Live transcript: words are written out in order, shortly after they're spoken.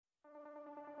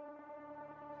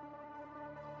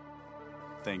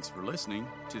Thanks for listening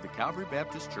to the Calvary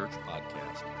Baptist Church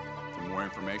podcast. For more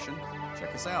information,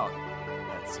 check us out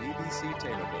at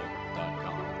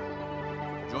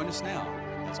cbctaylorville.com. Join us now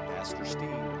as Pastor Steve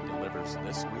delivers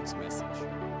this week's message.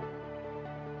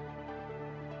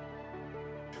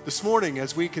 This morning,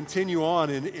 as we continue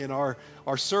on in our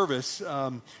service,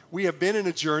 we have been in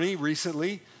a journey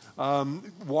recently,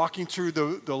 walking through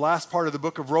the last part of the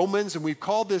book of Romans, and we've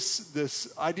called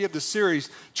this idea of the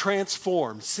series,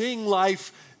 Transformed, seeing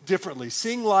life differently,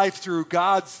 seeing life through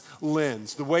God's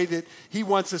lens, the way that He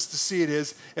wants us to see it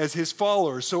as His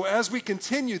followers. So as we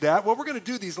continue that, what we're going to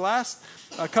do these last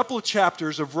couple of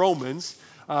chapters of Romans,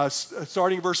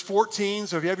 starting in verse 14,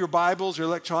 so if you have your Bibles, your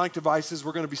electronic devices,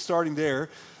 we're going to be starting there.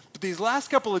 But these last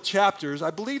couple of chapters,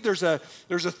 I believe there's a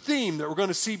theme that we're going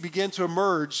to see begin to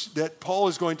emerge that Paul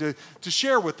is going to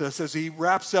share with us as he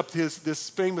wraps up this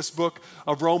famous book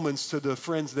of Romans to the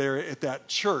friends there at that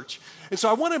church. And so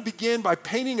I want to begin by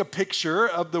painting a picture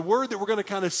of the word that we're going to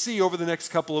kind of see over the next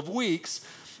couple of weeks.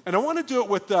 And I want to do it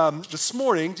with, this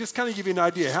morning, just kind of give you an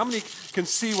idea. How many can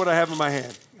see what I have in my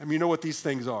hand? I mean, you know what these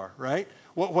things are, right?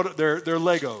 They're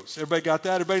Legos. Everybody got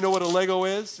that? Everybody know what a Lego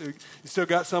is? You still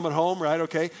got some at home, right?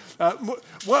 Okay.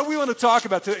 What we want to talk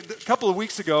about today, a couple of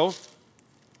weeks ago,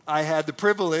 I had the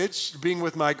privilege of being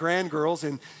with my grandgirls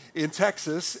in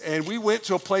Texas, and we went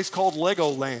to a place called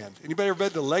Legoland. Anybody ever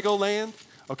been to Legoland?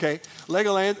 Okay,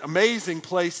 Legoland, amazing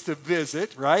place to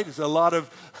visit, right? It's a lot of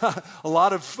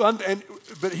fun.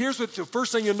 But here's what the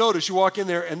first thing you'll notice: you walk in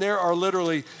there, and there are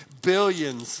literally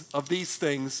billions of these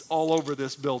things all over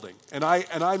this building. And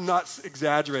I'm not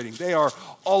exaggerating. They are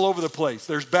all over the place.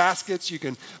 There's baskets. You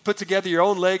can put together your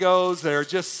own Legos. They're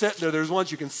just sitting there. There's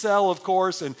ones you can sell, of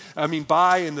course, and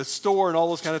buy in the store and all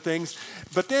those kind of things.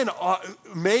 But then,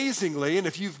 amazingly, and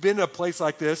if you've been to a place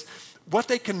like this, what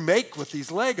they can make with these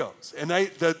Legos. And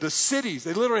the cities,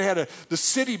 they literally had the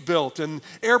city built, and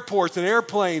airports and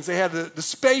airplanes. They had the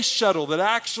space shuttle that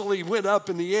actually went up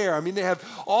in the air. I mean, they have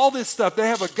all this stuff. They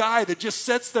have a guy that just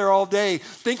sits there all day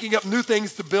thinking up new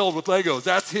things to build with Legos.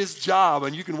 That's his job,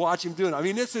 and you can watch him doing it. I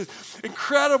mean, this is an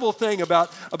incredible thing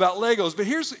about Legos. But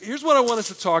here's what I want us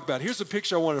to talk about. Here's the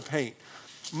picture I want to paint.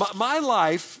 My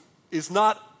life is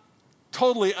not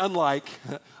totally unlike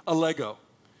a Lego.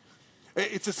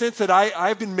 It's a sense that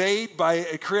I've been made by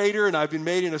a creator, and I've been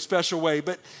made in a special way.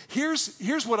 But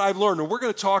here's what I've learned, and we're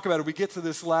going to talk about it when we get to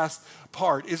this last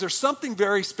part. Is there something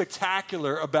very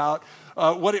spectacular about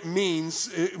what it means,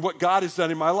 what God has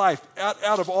done in my life?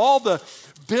 Out of all the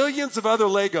billions of other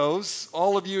Legos,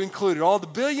 all of you included, all the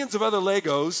billions of other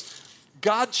Legos,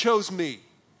 God chose me.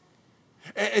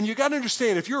 And you got to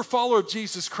understand, if you're a follower of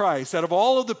Jesus Christ, out of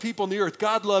all of the people on the earth,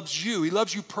 God loves you. He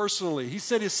loves you personally. He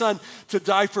sent His Son to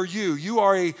die for you. You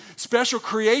are a special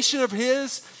creation of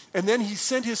His, and then He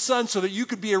sent His Son so that you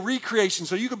could be a recreation,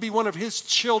 so you could be one of His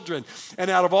children.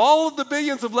 And out of all of the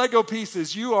billions of Lego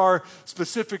pieces, you are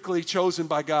specifically chosen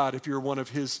by God if you're one of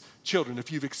His children,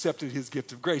 if you've accepted His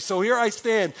gift of grace. So here I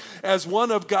stand as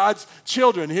one of God's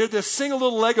children. Here, this single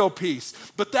little Lego piece.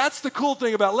 But that's the cool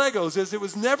thing about Legos, is it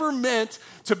was never meant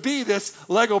to be this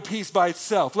Lego piece by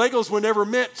itself. Legos were never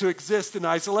meant to exist in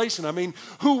isolation. I mean,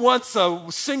 who wants a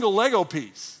single Lego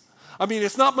piece? I mean,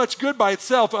 it's not much good by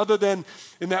itself other than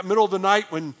in that middle of the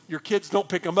night when your kids don't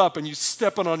pick them up and you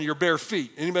stepping on your bare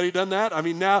feet. Anybody done that? I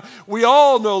mean, now we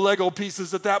all know Lego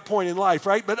pieces at that point in life,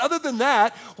 right? But other than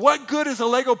that, what good is a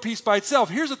Lego piece by itself?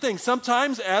 Here's the thing.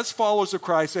 Sometimes as followers of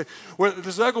Christ, where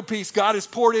this Lego piece God has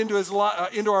poured into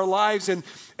our lives, and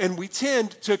we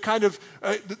tend to kind of,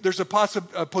 there's a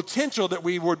potential that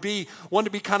we would want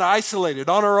to be kind of isolated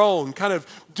on our own, kind of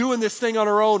doing this thing on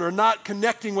our own or not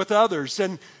connecting with others.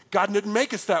 And God didn't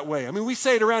make us that way. I mean, we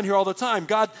say it around here all the time.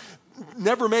 God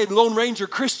never made Lone Ranger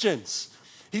Christians.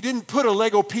 He didn't put a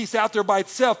Lego piece out there by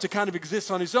itself to kind of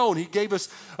exist on His own. He gave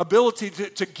us ability to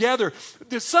together.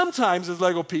 There's sometimes as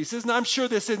Lego pieces, and I'm sure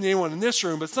this isn't anyone in this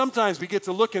room, but sometimes we get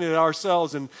to looking at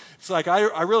ourselves and it's like,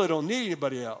 I really don't need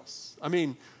anybody else. I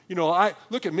mean,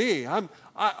 look at me.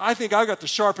 I think I got the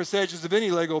sharpest edges of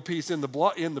any Lego piece in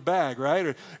the bag,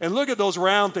 right? And look at those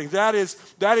round things.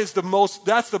 That's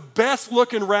the best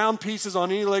looking round pieces on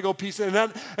any Lego piece.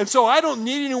 And so I don't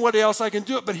need anybody else. I can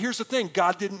do it. But here's the thing: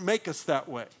 God didn't make us that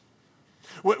way.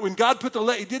 When God put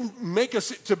He didn't make us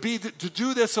to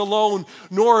do this alone,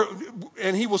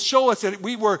 and He will show us that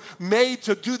we were made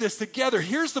to do this together.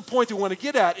 Here's the point that we want to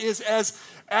get at: is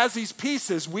as these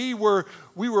pieces, we were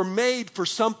made for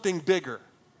something bigger.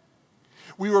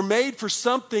 We were made for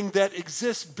something that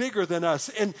exists bigger than us.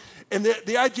 And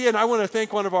the idea, and I want to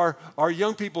thank one of our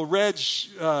young people, Reg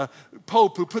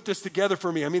Pope, who put this together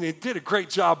for me. I mean, he did a great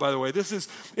job, by the way.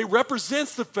 It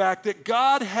represents the fact that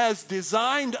God has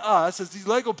designed us as these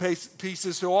Lego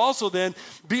pieces to also then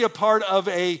be a part of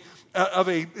a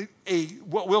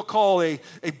what we'll call a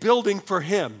building for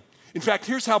him. In fact,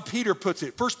 here's how Peter puts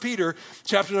it. 1 Peter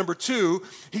chapter number 2,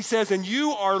 he says, and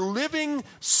you are living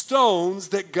stones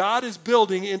that God is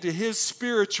building into his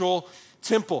spiritual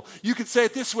temple. You could say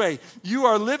it this way. You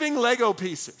are living Lego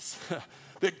pieces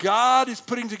that God is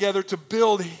putting together to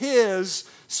build his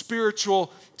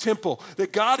spiritual temple.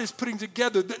 That God is putting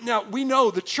together. Now, we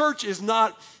know the church is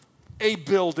not a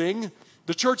building.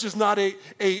 The church is not an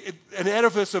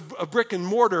edifice of brick and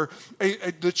mortar.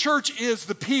 The church is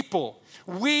the people.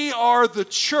 We are the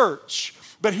church.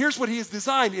 But here's what he has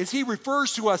designed is he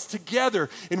refers to us together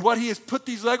in what he has put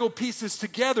these Lego pieces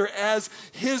together as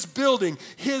his building,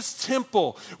 his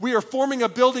temple. We are forming a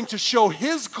building to show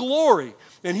his glory,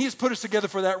 and he has put us together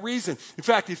for that reason. In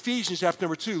fact, Ephesians chapter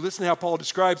number 2, listen to how Paul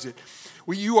describes it.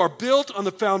 You are built on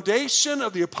the foundation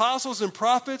of the apostles and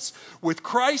prophets with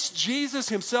Christ Jesus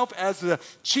himself as the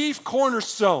chief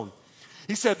cornerstone.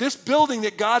 He said this building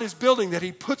that God is building, that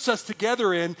he puts us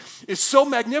together in, is so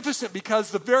magnificent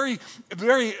because the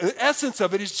very essence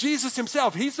of it is Jesus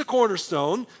himself. He's the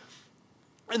cornerstone.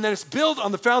 And then it's built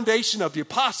on the foundation of the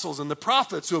apostles and the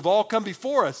prophets who have all come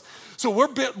before us. So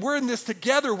we're in this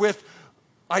together with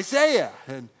Isaiah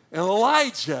and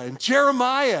Elijah and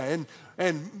Jeremiah and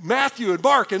Matthew and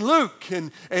Mark and Luke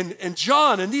and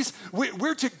John, and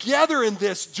we're together in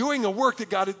this doing a work that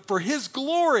God for his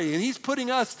glory, and he's putting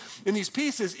us in these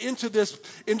pieces into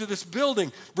this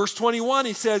building. Verse 21,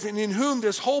 he says, and in whom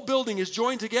this whole building is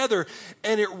joined together,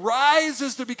 and it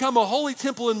rises to become a holy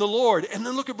temple in the Lord. And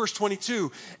then look at verse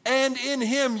 22, and in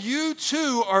him you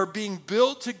too are being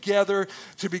built together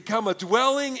to become a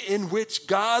dwelling in which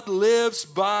God lives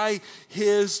by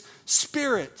his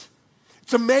Spirit.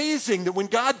 It's amazing that when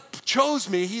God chose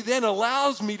me, he then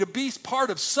allows me to be part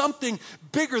of something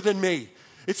bigger than me.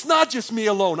 It's not just me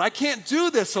alone. I can't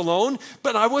do this alone,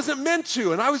 but I wasn't meant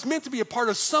to. And I was meant to be a part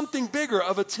of something bigger,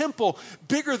 of a temple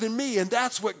bigger than me. And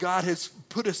that's what God has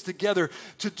put us together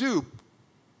to do.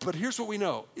 But here's what we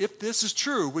know. If this is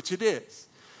true, which it is,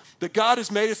 that God has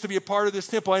made us to be a part of this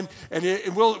temple, and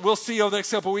we'll see over the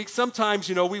next couple of weeks. Sometimes,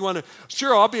 we want to,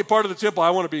 sure, I'll be a part of the temple. I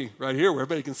want to be right here where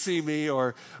everybody can see me,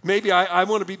 or maybe I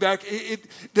want to be back.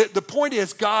 The point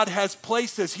is God has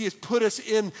placed us. He has put us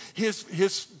in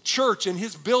his church and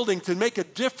his building to make a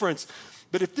difference.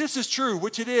 But if this is true,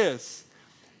 which it is,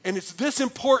 and it's this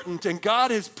important, and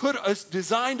God has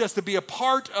designed us to be a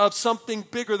part of something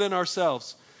bigger than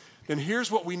ourselves, then here's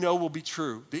what we know will be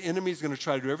true. The enemy is going to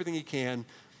try to do everything he can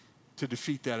to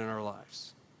defeat that in our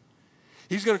lives.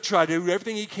 He's going to try to do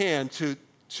everything he can to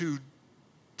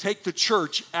take the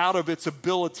church out of its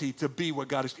ability to be what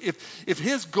God is. If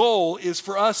his goal is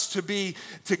for us to be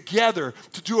together,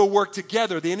 to do a work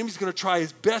together, the enemy's going to try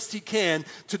as best he can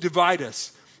to divide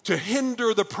us, to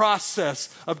hinder the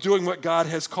process of doing what God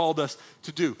has called us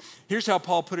to do. Here's how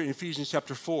Paul put it in Ephesians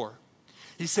chapter 4.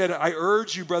 He said, I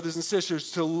urge you, brothers and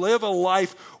sisters, to live a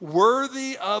life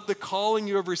worthy of the calling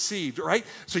you have received, right?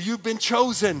 So you've been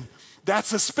chosen.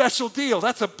 That's a special deal.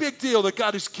 That's a big deal that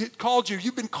God has called you.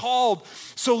 You've been called.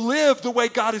 So live the way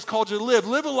God has called you to live.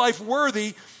 Live a life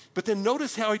worthy. But then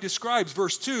notice how he describes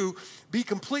verse 2, be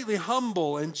completely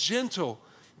humble and gentle.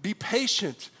 Be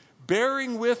patient,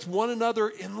 bearing with one another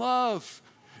in love.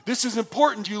 This is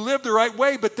important. You live the right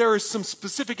way, but there is some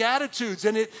specific attitudes,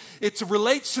 and it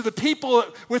relates to the people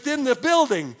within the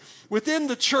building, within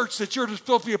the church that you're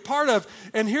supposed to be a part of.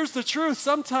 And here's the truth.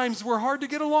 Sometimes we're hard to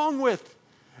get along with,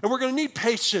 and we're going to need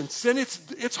patience, and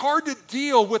it's hard to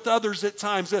deal with others at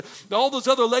times. All those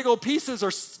other Lego pieces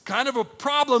are kind of a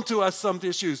problem to us, some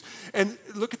issues. And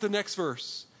look at the next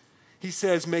verse. He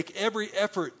says, make every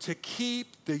effort to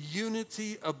keep the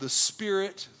unity of the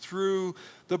Spirit through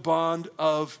the bond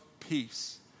of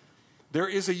peace. There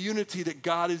is a unity that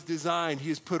God has designed. He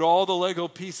has put all the Lego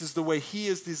pieces the way he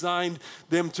has designed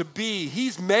them to be.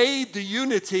 He's made the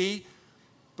unity,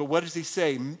 but what does he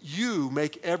say? You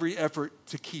make every effort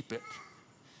to keep it.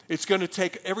 It's going to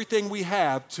take everything we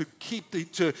have to keep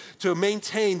to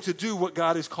maintain, to do what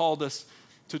God has called us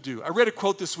to do. I read a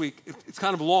quote this week. It's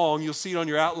kind of long. You'll see it on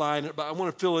your outline, but I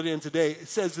want to fill it in today. It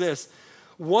says this: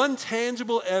 one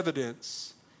tangible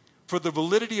evidence for the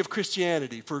validity of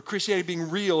Christianity, for Christianity being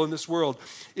real in this world,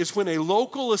 is when a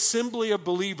local assembly of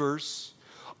believers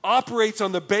operates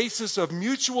on the basis of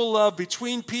mutual love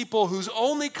between people whose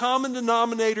only common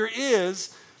denominator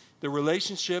is the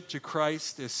relationship to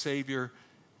Christ as Savior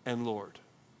and Lord.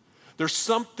 There's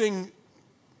something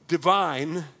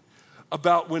divine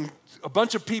about when a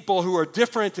bunch of people who are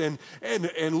different and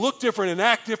look different and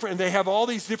act different, and they have all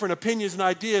these different opinions and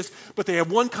ideas, but they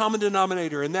have one common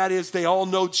denominator, and that is they all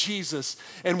know Jesus.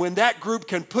 And when that group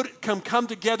can come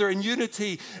together in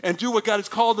unity and do what God has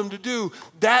called them to do,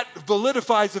 that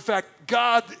validifies the fact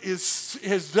God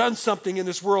has done something in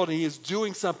this world, and he is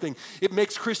doing something. It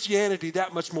makes Christianity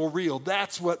that much more real.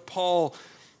 That's what Paul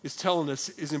is telling us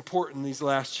is important in these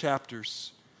last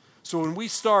chapters. So when we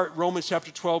start Romans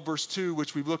chapter 12, verse 2,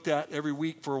 which we've looked at every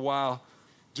week for a while,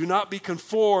 do not be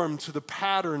conformed to the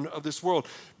pattern of this world.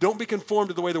 Don't be conformed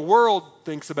to the way the world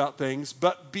thinks about things,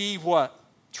 but be what?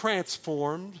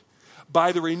 Transformed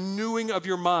by the renewing of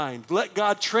your mind. Let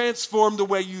God transform the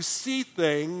way you see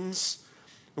things.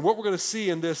 And what we're going to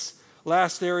see in this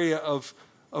last area of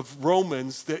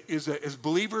Romans that is that as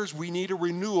believers, we need a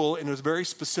renewal in a very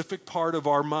specific part of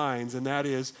our minds, and that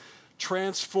is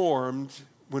transformed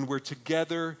when we're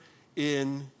together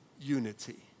in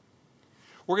unity.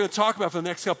 We're going to talk about for the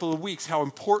next couple of weeks how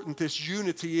important this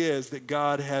unity is that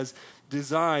God has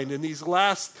designed. In these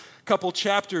last couple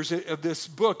chapters of this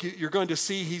book, you're going to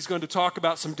see he's going to talk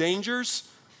about some dangers,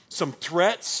 some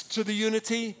threats to the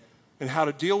unity, and how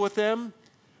to deal with them.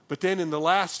 But then in the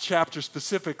last chapter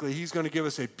specifically, he's going to give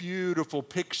us a beautiful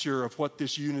picture of what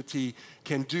this unity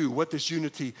can do, what this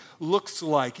unity looks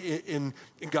like in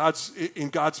God's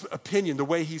opinion, the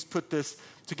way he's put this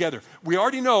together. We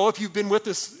already know, if you've been with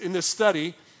us in this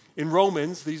study in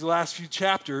Romans, these last few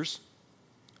chapters,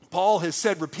 Paul has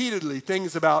said repeatedly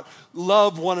things about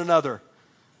love one another.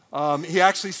 He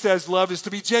actually says love is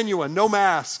to be genuine, no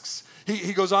masks.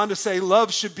 He goes on to say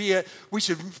love should be we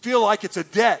should feel like it's a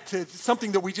debt. It's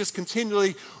something that we just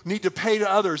continually need to pay to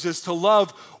others, is to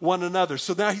love one another.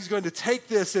 So now he's going to take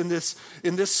this in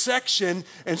this section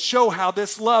and show how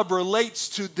this love relates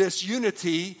to this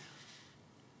unity.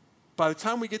 By the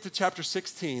time we get to chapter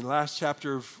 16, last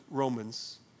chapter of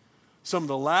Romans, some of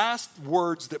the last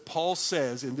words that Paul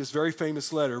says in this very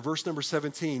famous letter, verse number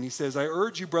 17, he says, I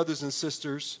urge you, brothers and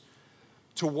sisters,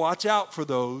 to watch out for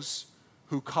those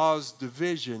who cause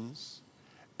divisions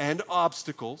and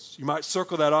obstacles. You might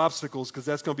circle that obstacles because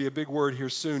that's going to be a big word here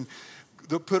soon.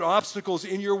 They'll put obstacles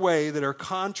in your way that are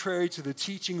contrary to the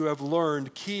teaching you have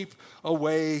learned. Keep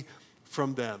away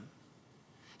from them.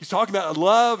 He's talking about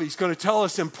love. He's going to tell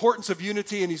us the importance of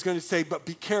unity, and he's going to say, but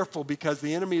be careful because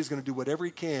the enemy is going to do whatever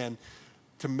he can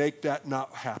to make that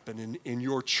not happen in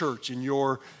your church, in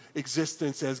your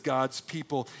existence as God's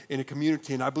people in a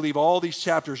community. And I believe all these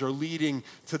chapters are leading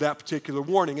to that particular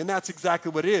warning. And that's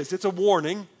exactly what it is. It's a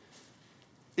warning.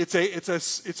 It's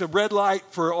a red light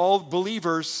for all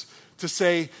believers to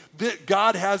say that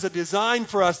God has a design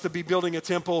for us to be building a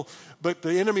temple, but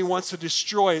the enemy wants to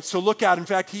destroy it. So look out. In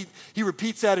fact, he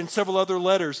repeats that in several other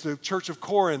letters, the church of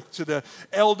Corinth, to the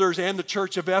elders and the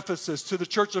church of Ephesus, to the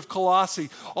church of Colossae.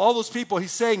 All those people,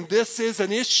 he's saying this is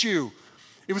an issue.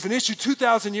 It was an issue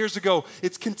 2,000 years ago.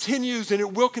 It continues, and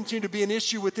it will continue to be an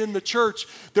issue within the church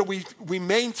that we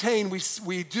maintain.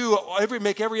 We do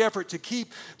make every effort to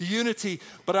keep the unity.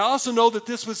 But I also know that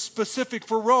this was specific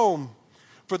for Rome.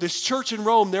 For this church in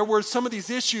Rome, there were some of these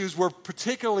issues were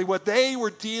particularly what they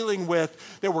were dealing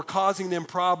with that were causing them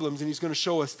problems, and he's going to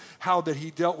show us how that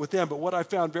he dealt with them. But what I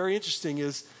found very interesting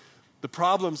is the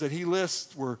problems that he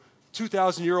lists were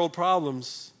 2,000-year-old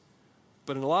problems,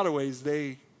 but in a lot of ways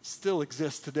they still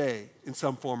exist today in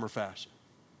some form or fashion.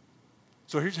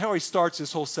 So here's how he starts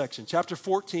this whole section. Chapter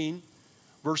 14,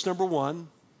 verse number 1.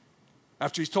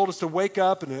 After he's told us to wake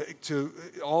up, and to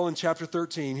all in chapter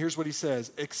 13, here's what he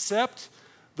says. Except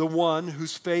the one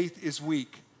whose faith is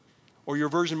weak, or your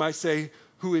version might say,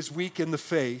 who is weak in the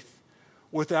faith,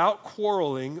 without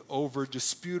quarreling over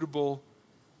disputable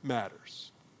matters.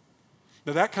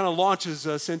 Now that kind of launches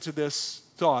us into this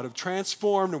thought of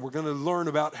transformed, and we're going to learn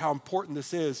about how important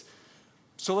this is.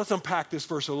 So let's unpack this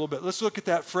verse a little bit. Let's look at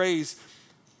that phrase,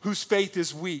 whose faith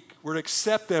is weak. We're to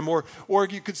accept them, or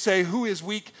you could say, who is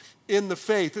weak in the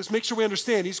faith. Let's make sure we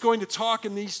understand. He's going to talk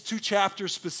in these two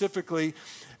chapters specifically,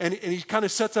 and he kind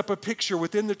of sets up a picture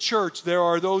within the church. There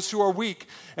are those who are weak,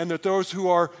 and that those who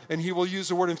are, and he will use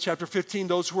the word in chapter 15,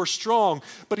 those who are strong.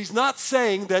 But he's not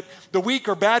saying that the weak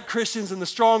are bad Christians and the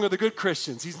strong are the good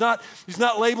Christians. He's not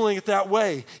labeling it that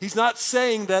way. He's not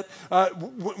saying that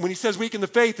when he says weak in the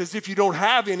faith as if you don't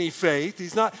have any faith.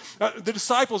 He's not. The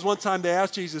disciples one time, they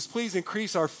asked Jesus, please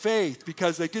increase our faith,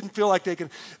 because they didn't feel like they could.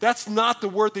 That's not the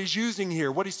word that he's he's using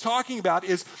here. What he's talking about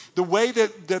is the way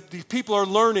that the people are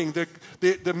learning,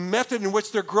 the method in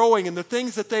which they're growing, and the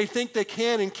things that they think they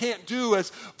can and can't do as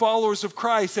followers of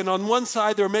Christ. And on one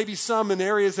side, there may be some in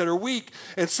areas that are weak,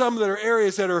 and some that are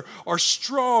areas that are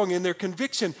strong in their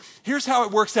conviction. Here's how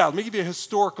it works out. Let me give you a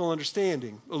historical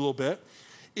understanding a little bit.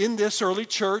 In this early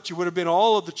church, it would have been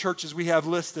all of the churches we have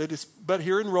listed, but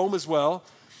here in Rome as well,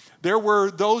 there were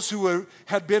those who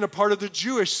had been a part of the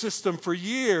Jewish system for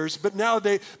years, but now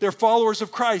they're followers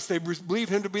of Christ. They believe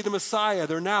him to be the Messiah.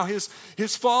 They're now his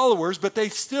followers, but they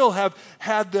still have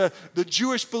had the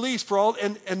Jewish beliefs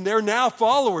and they're now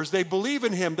followers. They believe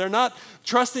in him. They're not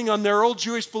trusting on their old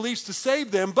Jewish beliefs to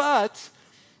save them, but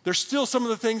there's still some of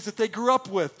the things that they grew up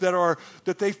with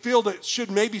that they feel that should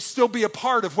maybe still be a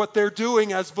part of what they're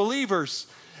doing as believers.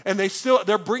 And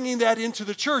they're bringing that into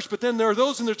the church. But then there are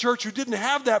those in the church who didn't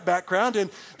have that background, and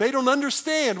they don't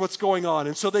understand what's going on.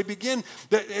 And so they begin,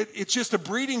 it's just a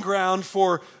breeding ground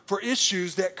for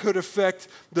issues that could affect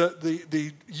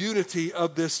the unity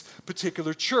of this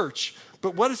particular church.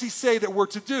 But what does he say that we're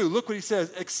to do? Look what he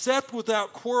says, except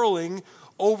without quarreling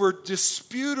over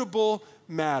disputable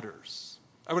matters.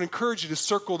 I would encourage you to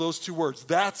circle those two words.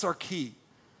 That's our key.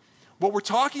 What we're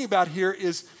talking about here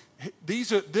is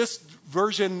this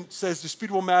version says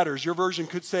disputable matters. Your version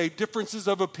could say differences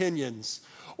of opinions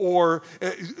or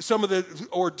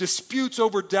disputes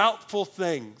over doubtful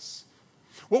things.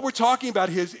 What we're talking about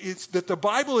is that the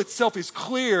Bible itself is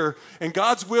clear and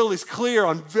God's will is clear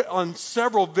on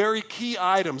several very key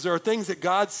items. There are things that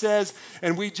God says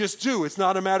and we just do. It's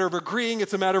not a matter of agreeing,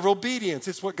 it's a matter of obedience.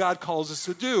 It's what God calls us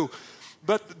to do.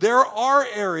 But there are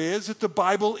areas that the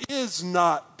Bible is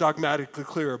not dogmatically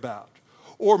clear about,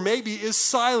 or maybe is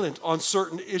silent on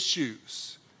certain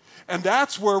issues. And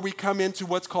that's where we come into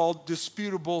what's called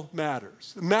disputable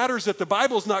matters. Matters that the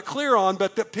Bible's not clear on,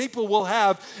 but that people will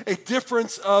have a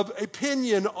difference of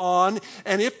opinion on.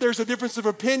 And if there's a difference of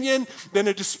opinion, then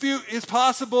a dispute is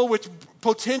possible, which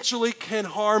potentially can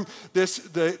harm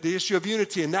the issue of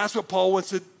unity. And that's what Paul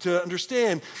wants to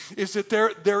understand, is that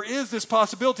there is this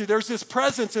possibility, there's this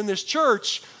presence in this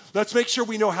church. Let's make sure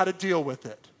we know how to deal with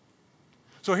it.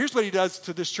 So here's what he does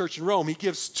to this church in Rome. He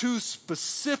gives two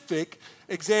specific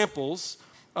examples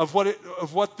of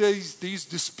what these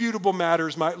disputable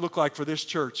matters might look like for this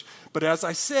church. But as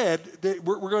I said,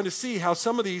 we're going to see how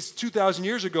some of these 2,000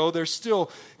 years ago, they're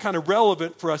still kind of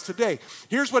relevant for us today.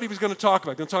 Here's what he was going to talk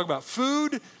about. He's going to talk about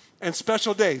food and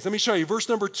special days. Let me show you. Verse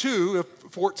number 2 of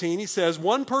 14, he says,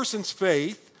 one person's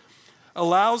faith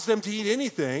allows them to eat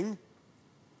anything,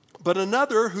 but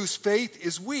another whose faith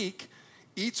is weak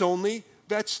eats only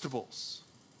vegetables.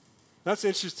 That's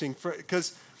interesting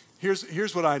because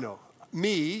here's what I know.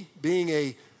 Me, being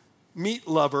a meat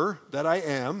lover that I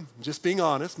am, just being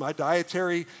honest, my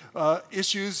dietary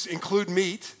issues include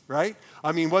meat, right?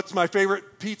 I mean, what's my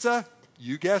favorite pizza?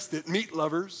 You guessed it, Meat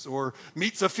Lovers or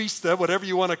Pizza Fista, whatever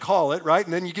you want to call it, right?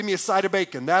 And then you give me a side of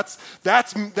bacon. That's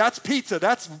pizza.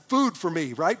 That's food for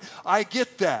me, right? I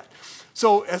get that.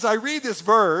 So as I read this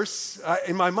verse,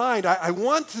 in my mind, I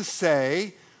want to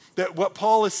say that what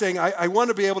Paul is saying, I want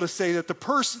to be able to say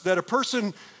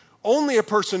that only a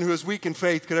person who is weak in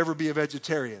faith could ever be a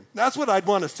vegetarian. That's what I'd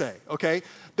want to say, okay?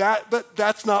 But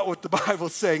that's not what the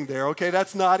Bible's saying there, okay?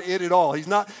 That's not it at all. He's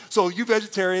not. So you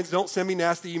vegetarians, don't send me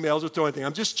nasty emails or throw anything.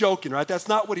 I'm just joking, right? That's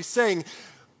not what he's saying.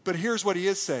 But here's what he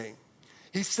is saying.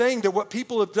 He's saying that what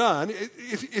people have done,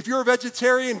 if you're a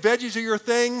vegetarian, veggies are your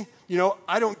thing,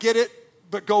 I don't get it,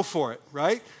 but go for it,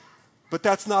 right? But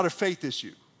that's not a faith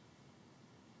issue.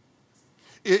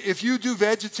 If you do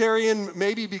vegetarian,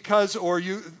 maybe or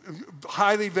you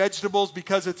highly vegetables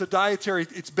because it's a dietary,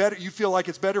 it's better, you feel like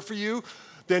it's better for you,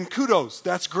 then kudos,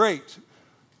 that's great.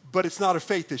 But it's not a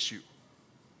faith issue.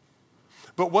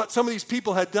 But what some of these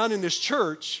people had done in this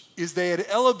church is they had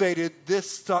elevated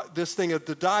this thing of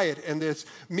the diet and this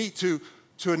meat to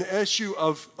an issue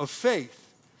of faith.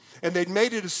 And they'd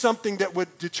made it as something that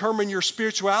would determine your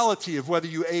spirituality of whether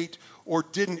you ate or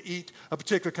didn't eat a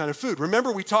particular kind of food.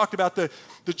 Remember, we talked about the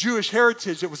Jewish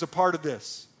heritage that was a part of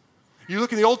this. You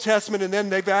look in the Old Testament, and then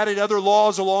they've added other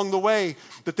laws along the way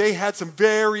that they had some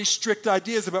very strict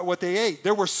ideas about what they ate.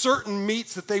 There were certain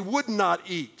meats that they would not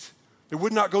eat. They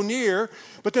would not go near.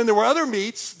 But then there were other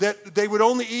meats that they would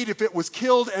only eat if it was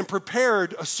killed and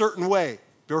prepared a certain way.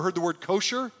 You ever heard the word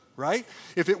kosher, right?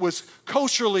 If it was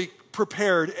kosherly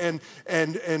prepared and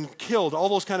killed, all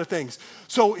those kind of things.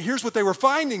 So here's what they were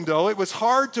finding, though. It was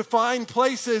hard to find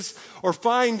places or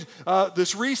find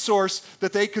this resource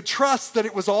that they could trust that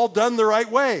it was all done the right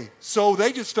way. So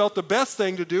they just felt the best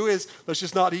thing to do is let's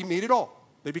just not eat meat at all.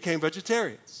 They became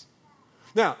vegetarians.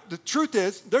 Now, the truth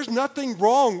is, there's nothing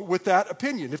wrong with that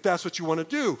opinion if that's what you want to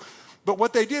do. But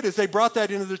what they did is they brought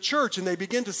that into the church and they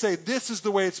began to say, this is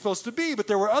the way it's supposed to be. But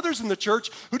there were others in the church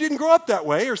who didn't grow up that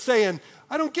way or saying,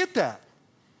 I don't get that.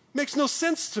 Makes no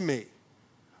sense to me.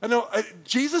 I know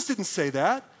Jesus didn't say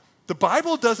that. The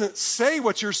Bible doesn't say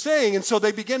what you're saying, and so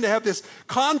they begin to have this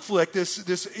conflict,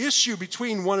 this issue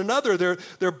between one another,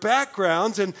 their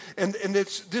backgrounds, and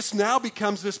this now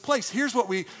becomes this place. Here's what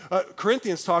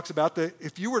Corinthians talks about, that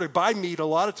if you were to buy meat, a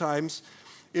lot of times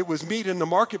it was meat in the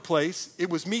marketplace. It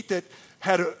was meat that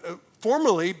had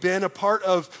formerly been a part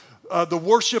of the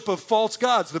worship of false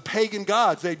gods, the pagan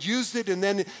gods. They'd used it, and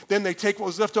then they'd take what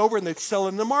was left over and they'd sell it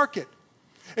in the market.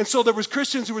 And so there was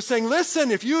Christians who were saying, listen,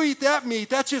 if you eat that meat,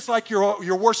 that's just like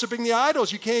you're worshiping the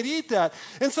idols. You can't eat that.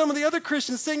 And some of the other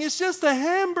Christians saying, it's just a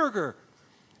hamburger.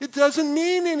 It doesn't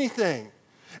mean anything.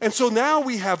 And so now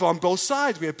we have on both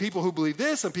sides. We have people who believe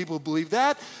this and people who believe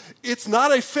that. It's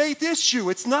not a faith issue.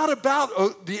 It's not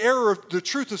about the error of the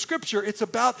truth of Scripture. It's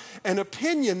about an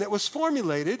opinion that was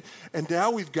formulated. And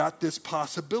now we've got this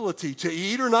possibility to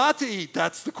eat or not to eat.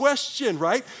 That's the question,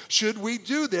 right? Should we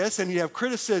do this? And you have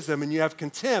criticism and you have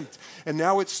contempt. And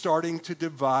now it's starting to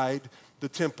divide the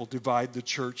temple, divide the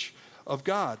church of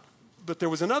God. But there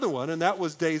was another one, and that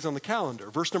was days on the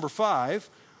calendar. Verse number 5.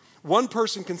 One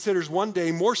person considers one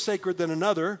day more sacred than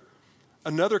another.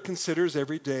 Another considers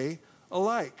every day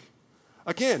alike.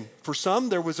 Again, for some,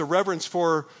 there was a reverence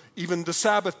for even the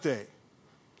Sabbath day.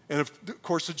 And of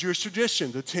course, the Jewish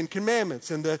tradition, the Ten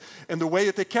Commandments, and the way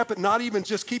that they kept it, not even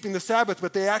just keeping the Sabbath,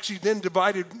 but they actually then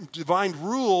divined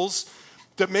rules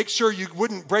that make sure you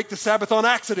wouldn't break the Sabbath on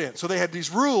accident. So they had these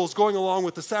rules going along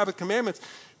with the Sabbath commandments.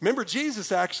 Remember,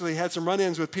 Jesus actually had some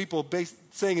run-ins with people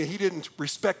saying that he didn't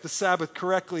respect the Sabbath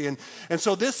correctly. And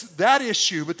so that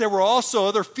issue, but there were also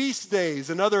other feast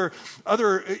days and other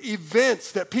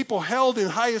events that people held in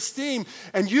high esteem,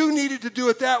 and you needed to do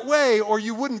it that way or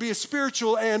you wouldn't be as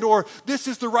spiritual, or this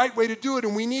is the right way to do it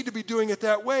and we need to be doing it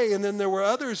that way. And then there were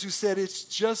others who said it's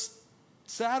just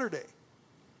Saturday.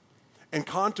 And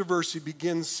controversy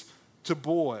begins to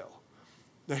boil.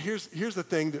 Now, here's the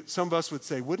thing that some of us would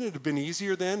say, wouldn't it have been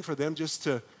easier then for them just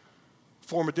to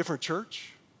form a different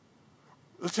church?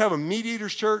 Let's have a meat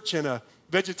eaters church and a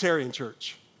vegetarian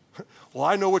church. Well,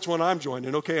 I know which one I'm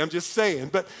joining, okay? I'm just saying.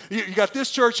 But you got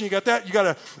this church and you got that. You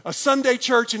got a Sunday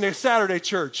church and a Saturday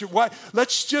church. Why?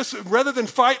 Let's just, rather than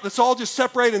fight, let's all just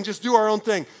separate and just do our own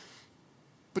thing.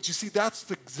 But you see, that's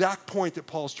the exact point that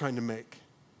Paul's trying to make.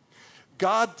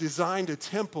 God designed a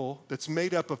temple that's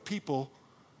made up of people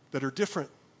that are different,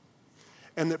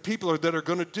 and that people that are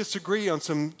going to disagree on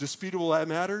some disputable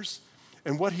matters.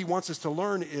 And what he wants us to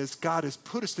learn is God has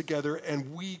put us together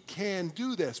and we can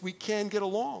do this. We can get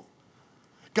along.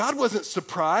 God wasn't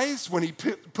surprised when he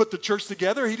put the church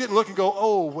together. He didn't look and go,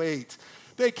 oh, wait,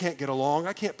 they can't get along.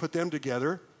 I can't put them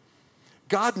together.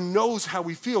 God knows how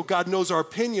we feel. God knows our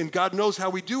opinion. God knows how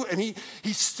we do. And he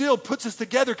still puts us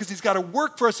together because he's got a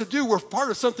work for us to do. We're part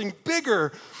of something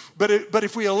bigger. But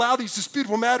if we allow these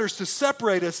disputable matters to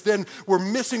separate us, then we're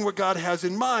missing what God has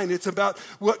in mind. It's about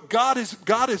what God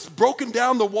has broken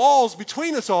down the walls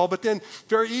between us all, but then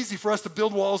very easy for us to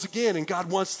build walls again, and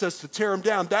God wants us to tear them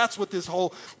down. That's what this whole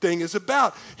thing is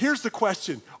about. Here's the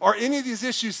question. Are any of these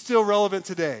issues still relevant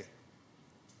today?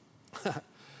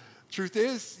 Truth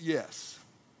is, yes.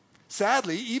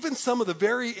 Sadly, even some of the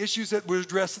very issues that were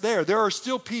addressed there are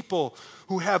still people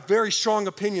who have very strong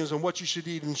opinions on what you should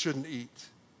eat and shouldn't eat.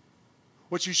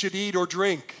 What you should eat or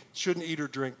drink, shouldn't eat or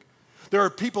drink. There are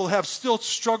people who have still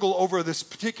struggle over this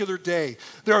particular day.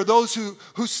 There are those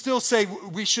who still say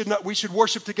we should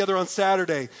worship together on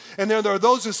Saturday. And then there are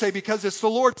those who say because it's the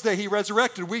Lord's Day, he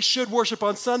resurrected, we should worship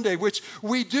on Sunday, which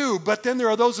we do. But then there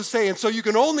are those who say, and so you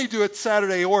can only do it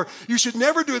Saturday, or you should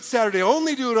never do it Saturday,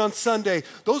 only do it on Sunday.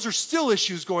 Those are still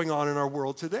issues going on in our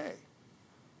world today.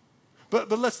 But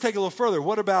let's take a little further.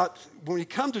 What about when we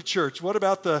come to church? What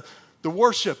about the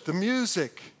worship, the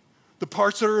music, the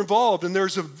parts that are involved? And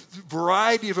there's a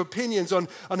variety of opinions on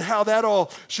how that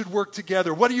all should work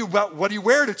together. What do you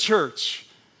wear to church?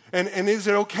 And is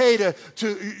it okay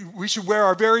we should wear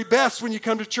our very best when you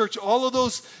come to church? All of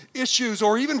those issues,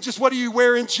 or even just what do you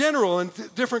wear in general and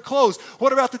different clothes?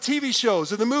 What about the TV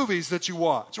shows and the movies that you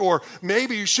watch? Or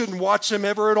maybe you shouldn't watch them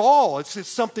ever at all. It's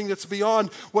something that's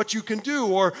beyond what you can do.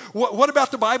 Or what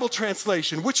about the Bible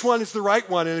translation? Which one is the right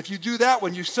one? And if you do that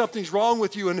one, something's wrong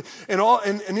with you. And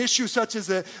an issue such as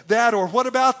that. Or what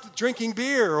about drinking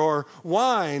beer or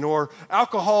wine or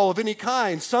alcohol of any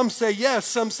kind? Some say yes,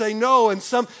 some say no, and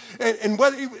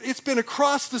it's been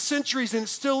across the centuries, and it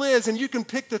still is. And you can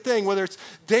pick the thing, whether it's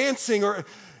dancing or,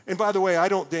 and by the way, I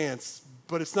don't dance,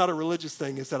 but it's not a religious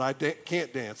thing, is that I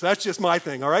can't dance. That's just my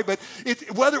thing, all right? But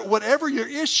whatever your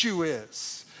issue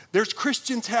is, there's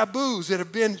Christian taboos that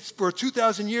have been for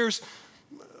 2,000 years,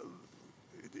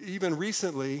 even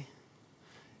recently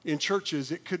in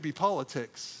churches. It could be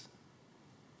politics.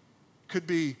 It could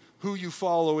be who you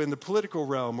follow in the political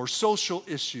realm, or social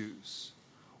issues,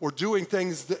 or doing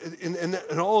things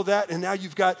and all of that. And now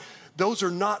you've got, those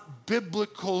are not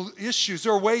biblical issues.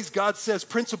 There are ways God says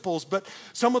principles, but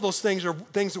some of those things are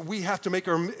things that we have to make,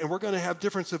 and we're going to have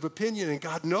difference of opinion, and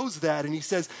God knows that. And he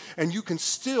says, and you can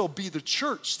still be the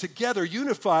church together,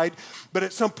 unified, but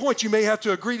at some point you may have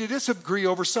to agree to disagree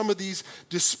over some of these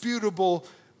disputable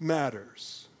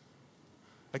matters.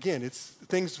 Again, it's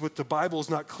things that the Bible is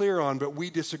not clear on, but we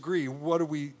disagree. What do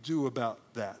we do about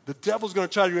that? The devil's going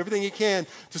to try to do everything he can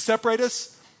to separate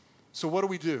us. So what do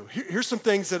we do? Here's some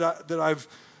things that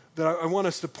I want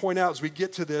us to point out as we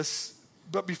get to this.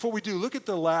 But before we do, look at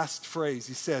the last phrase.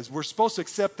 He says, we're supposed to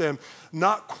accept them,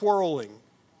 not quarreling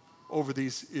over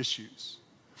these issues.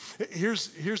 Here's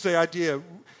the idea.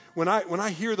 When I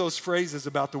hear those phrases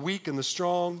about the weak and the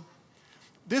strong,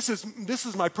 this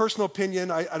is my personal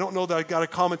opinion. I don't know that I got a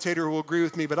commentator who will agree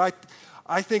with me, but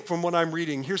I think from what I'm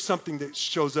reading, here's something that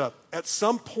shows up. At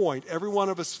some point, every one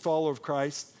of us follower of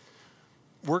Christ,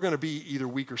 we're going to be either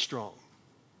weak or strong.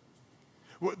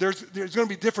 There's going to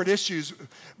be different issues,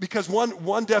 because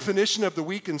one definition of the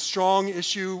weak and strong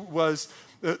issue was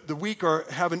the weak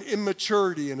have an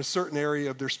immaturity in a certain area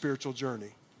of their spiritual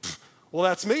journey. Well,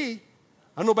 that's me.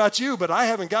 I don't know about you, but I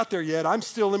haven't got there yet. I'm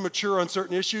still immature on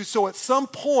certain issues. So at some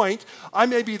point, I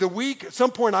may be the weak. At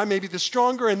some point, I may be the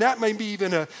stronger, and that may be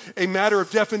even a matter of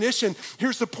definition.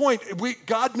 Here's the point.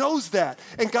 God knows that,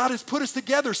 and God has put us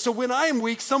together. So when I am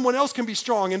weak, someone else can be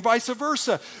strong, and vice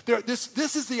versa.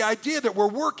 This is the idea that we're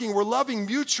working, we're loving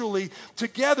mutually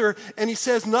together, and he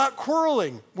says not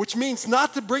quarreling, which means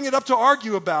not to bring it up to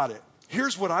argue about it.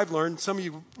 Here's what I've learned. Some of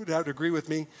you would have to agree with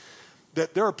me.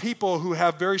 That there are people who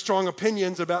have very strong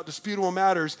opinions about disputable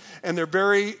matters, and they're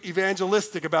very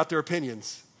evangelistic about their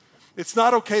opinions. It's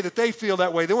not okay that they feel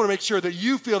that way. They want to make sure that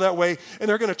you feel that way, and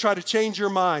they're going to try to change your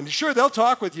mind. Sure, they'll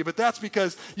talk with you, but that's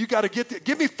because you got to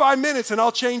give me 5 minutes and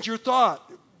I'll change your thought.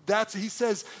 He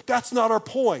says that's not our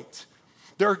point.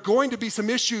 There are going to be some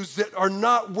issues that are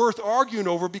not worth arguing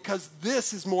over, because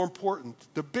this is more important,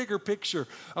 the bigger picture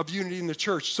of unity in the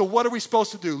church. So what are we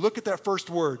supposed to do? Look at that first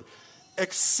word.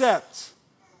 Accept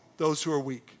those who are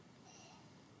weak.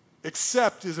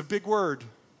 Accept is a big word.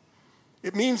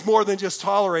 It means more than just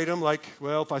tolerate them, like,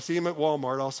 well, if I see them at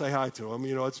Walmart, I'll say hi to them.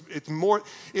 You know, it's more,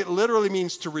 it literally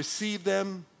means to receive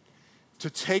them, to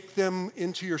take them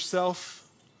into yourself.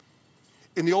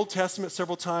 In the Old Testament,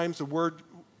 several times, the word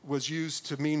was used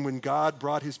to mean when God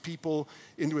brought his people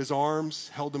into his arms,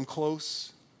 held them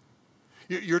close.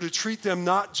 You're to treat them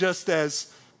not just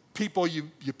as people you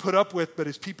put up with, but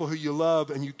as people who you love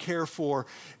and you care for.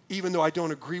 Even though I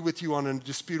don't agree with you on a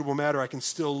disputable matter, I can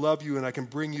still love you and I can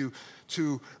bring you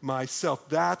to myself.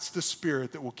 That's the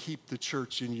spirit that will keep the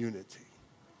church in unity.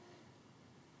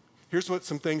 Here's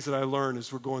some things that I learned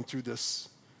as we're going through this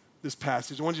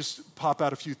passage. I want to just pop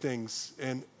out a few things,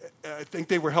 and I think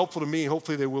they were helpful to me.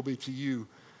 Hopefully they will be to you.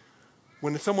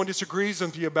 When someone disagrees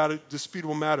with you about a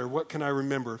disputable matter, what can I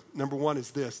remember? Number one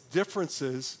is this: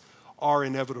 differences are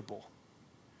inevitable.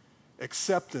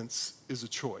 Acceptance is a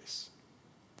choice.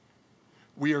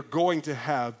 We are going to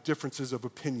have differences of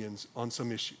opinions on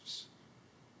some issues.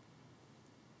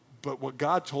 But what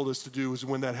God told us to do is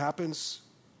when that happens,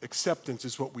 acceptance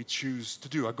is what we choose to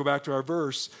do. I go back to our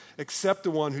verse: accept the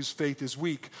one whose faith is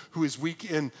weak, who is weak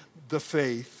in the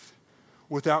faith,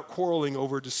 without quarreling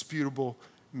over disputable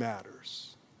matters.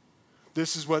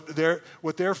 This is what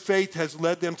their faith has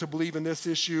led them to believe in this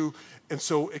issue, and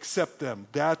so accept them.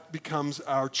 That becomes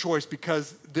our choice,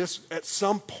 because this, at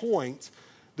some point,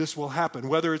 this will happen.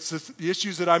 Whether it's the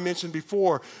issues that I mentioned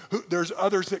before, there's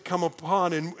others that come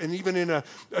upon, and even in a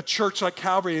church like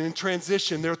Calvary and in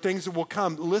transition, there are things that will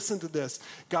come. Listen to this.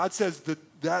 God says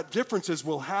that differences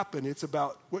will happen. It's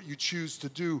about what you choose to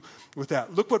do with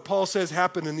that. Look what Paul says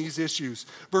happened in these issues.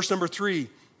 Verse number 3.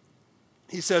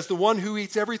 He says, the one who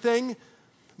eats everything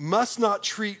must not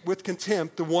treat with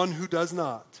contempt the one who does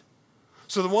not.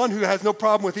 So the one who has no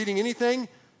problem with eating anything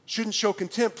shouldn't show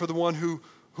contempt for the one who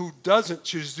doesn't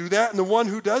choose to do that. And the one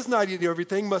who does not eat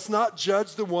everything must not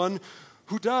judge the one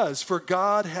who does, for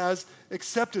God has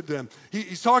accepted them.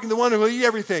 He's talking to the one who will eat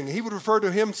everything. He would refer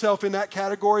to himself in that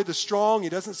category, the strong. He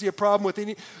doesn't see a problem with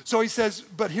any. So he says,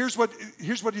 but here's what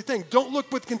you think. Don't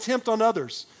look with contempt on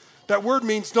others. That word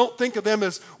means don't think of them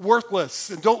as worthless,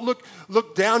 and don't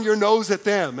look down your nose at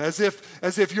them as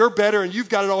if you're better and you've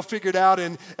got it all figured out.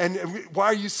 And why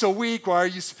are you so weak? Why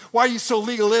are you so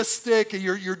legalistic?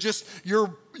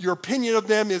 Your opinion of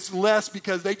them is less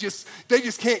because they just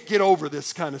can't get over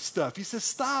this kind of stuff. He says,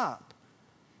 stop.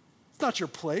 It's not your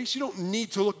place. You don't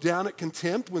need to look down at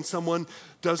contempt when someone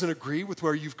doesn't agree with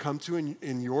where you've come to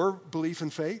in your belief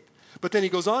and faith. But then he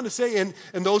goes on to say, and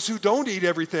those who don't eat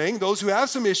everything, those who have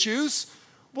some issues,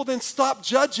 well, then stop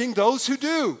judging those who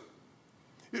do.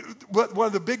 One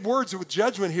of the big words with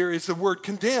judgment here is the word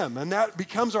condemn, and that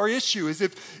becomes our issue. Is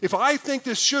if I think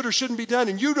this should or shouldn't be done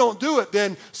and you don't do it,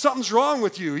 then something's wrong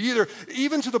with you.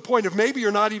 Even to the point of maybe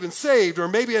you're not even saved, or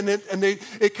maybe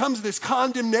it comes to this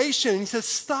condemnation. And he says,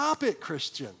 stop it,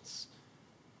 Christians.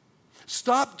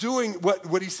 Stop doing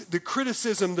what he said, the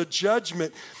criticism, the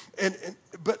judgment.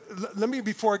 But let me,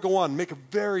 before I go on, make a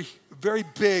very, very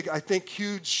big, I think,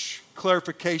 huge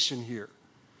clarification here.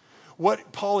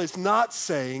 What Paul is not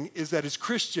saying is that as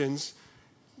Christians,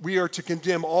 we are to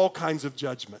condemn all kinds of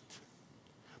judgment.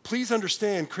 Please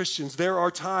understand, Christians, there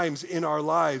are times in our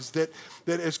lives that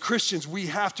as Christians, we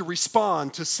have to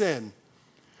respond to sin.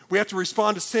 We have to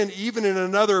respond to sin even in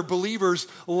another believer's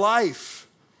life.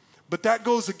 But that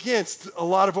goes against a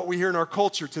lot of what we hear in our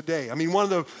culture today. I mean, one of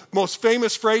the most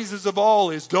famous phrases of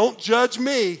all is, don't judge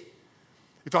me.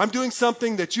 If I'm doing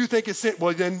something that you think is sin,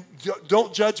 well, then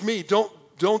don't judge me.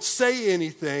 Don't say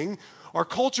anything. Our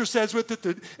culture says with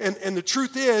it, and the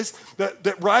truth is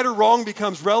that right or wrong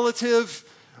becomes relative.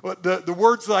 The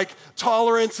words like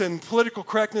tolerance and political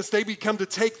correctness, they become to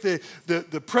take the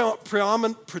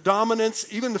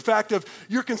predominance, even the fact of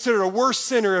you're considered a worse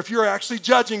sinner if you're actually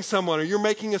judging someone or you're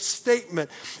making a statement.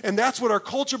 And that's what our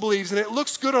culture believes. And it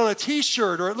looks good on a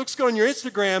t-shirt or it looks good on your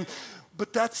Instagram,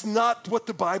 but that's not what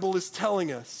the Bible is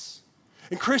telling us.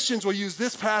 And Christians will use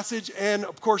this passage and,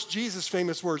 of course, Jesus'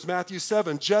 famous words, Matthew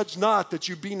 7, judge not that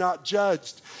you be not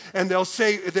judged. And they'll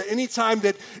say that anytime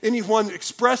that anyone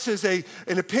expresses an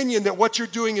opinion that what you're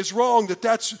doing is wrong,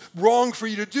 that's wrong for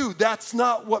you to do. That's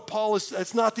not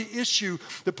that's not the issue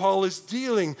that Paul is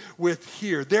dealing with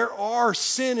here. There are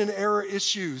sin and error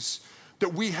issues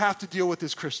that we have to deal with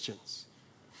as Christians.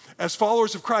 As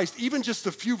followers of Christ, even just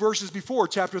a few verses before,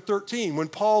 chapter 13, when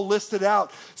Paul listed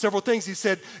out several things, he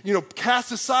said,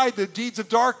 cast aside the deeds of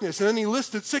darkness. And then he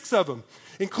listed 6 of them,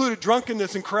 included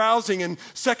drunkenness and carousing and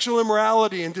sexual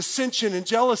immorality and dissension and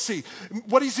jealousy.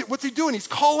 What's he doing? He's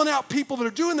calling out people that are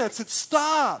doing that and said,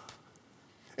 stop.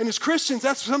 And as Christians,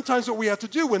 that's sometimes what we have to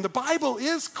do when the Bible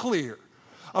is clear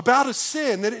about a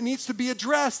sin that it needs to be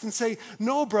addressed and say,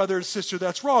 no, brother and sister,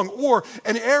 that's wrong. Or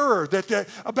an error that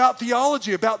about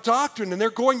theology, about doctrine, and they're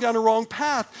going down a wrong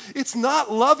path. It's not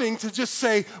loving to just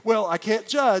say, well, I can't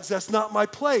judge. That's not my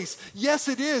place. Yes,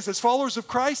 it is. As followers of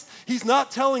Christ, he's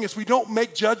not telling us we don't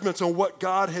make judgments on what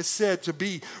God has said to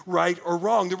be right or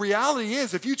wrong. The reality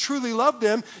is, if you truly love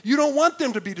them, you don't want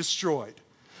them to be destroyed.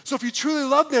 So if you truly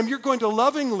love them, you're going to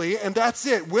lovingly, and that's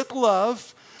it, with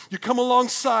love, you come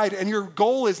alongside, and your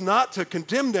goal is not to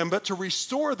condemn them, but to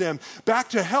restore them back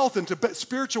to health and to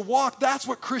spiritual walk. That's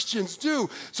what Christians do.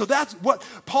 So that's what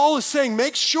Paul is saying.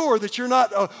 Make sure that you're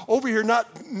not over here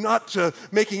not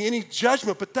making any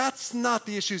judgment, but that's not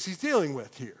the issues he's dealing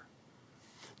with here.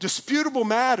 Disputable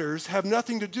matters have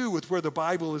nothing to do with where the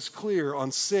Bible is clear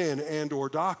on sin and or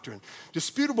doctrine.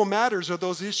 Disputable matters are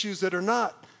those issues that are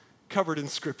not covered in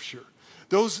Scripture.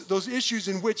 Those issues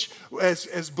in which,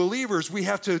 as believers, we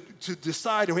have to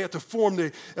decide and we have to form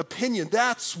the opinion.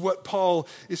 That's what Paul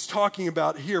is talking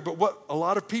about here. But what a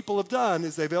lot of people have done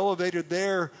is they've elevated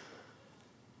their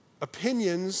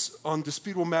opinions on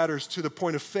disputable matters to the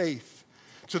point of faith,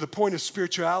 to the point of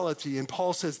spirituality. And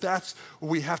Paul says that's what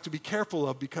we have to be careful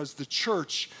of because the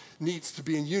church needs to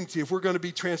be in unity if we're going to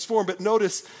be transformed. But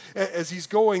notice as he's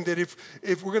going that if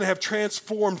we're going to have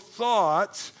transformed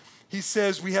thought, he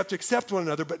says we have to accept one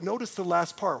another, but notice the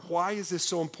last part. Why is this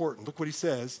so important? Look what he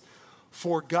says.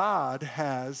 For God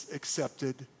has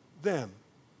accepted them.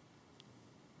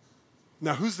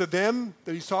 Now, who's the them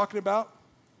that he's talking about?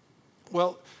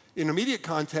 Well, in immediate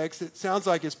context, it sounds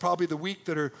like it's probably the weak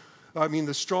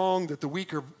the strong, that the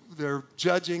weak they're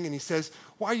judging. And he says,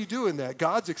 why are you doing that?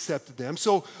 God's accepted them.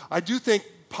 So I do think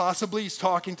possibly he's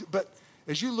talking to, but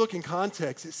as you look in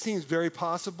context, it seems very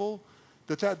possible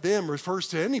that them refers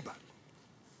to anybody.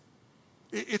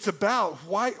 It's about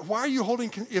why are you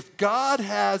holding, if God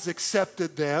has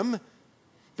accepted them,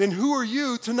 then who are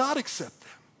you to not accept them?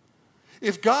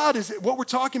 If God is, what we're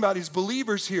talking about is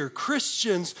believers here,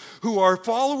 Christians who are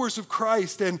followers of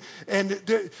Christ, and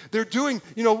they're doing,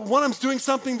 one of them's doing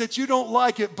something that you don't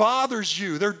like, it bothers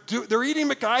you. They're eating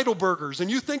McIdle burgers, and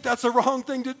you think that's the wrong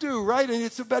thing to do, right?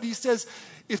 And but he says,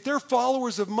 if they're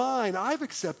followers of mine, I've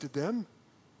accepted them.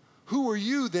 Who are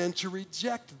you then to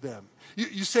reject them?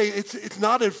 You say it's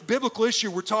not a biblical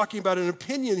issue. We're talking about an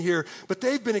opinion here, but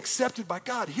they've been accepted by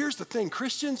God. Here's the thing,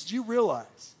 Christians, do you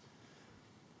realize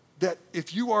that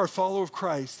if you are a follower of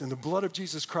Christ and the blood of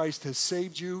Jesus Christ has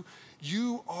saved you,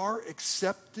 you are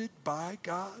accepted by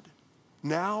God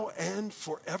now and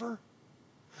forever?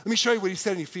 Let me show you what he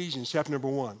said in Ephesians chapter number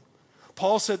 1.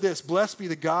 Paul said this, "Blessed be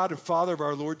the God and Father of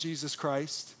our Lord Jesus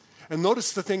Christ." And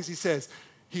notice the things he says.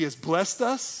 He has blessed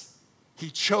us.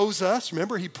 He chose us.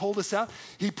 Remember, he pulled us out.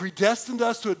 He predestined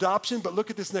us to adoption. But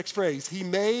look at this next phrase. He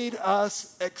made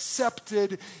us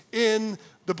accepted in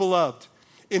the beloved.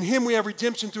 In him we have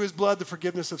redemption through his blood, the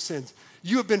forgiveness of sins.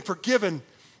 You have been forgiven.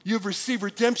 You have received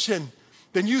redemption.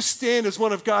 Then you stand as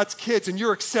one of God's kids and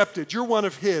you're accepted. You're one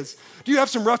of his. Do you have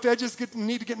some rough edges that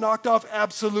need to get knocked off?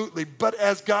 Absolutely. But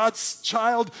as God's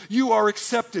child, you are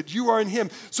accepted. You are in him.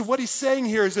 So what he's saying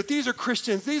here is that these are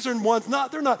Christians. These are ones,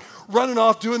 they're not running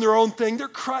off doing their own thing. They're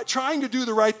trying to do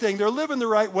the right thing. They're living the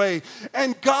right way.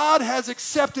 And God has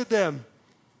accepted them.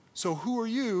 So who are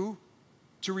you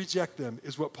to reject them,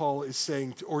 is what Paul is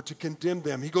saying, or to condemn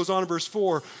them. He goes on in verse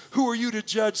 4, who are you to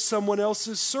judge someone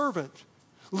else's servant?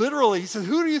 Literally, he says,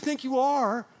 who do you think you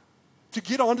are to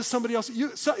get onto somebody else?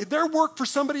 They're work for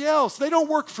somebody else. They don't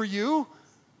work for you.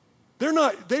 They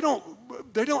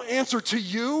don't answer to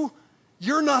you.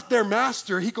 You're not their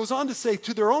master. He goes on to say,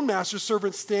 to their own master,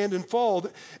 servants stand and fall,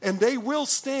 and they will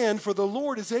stand, for the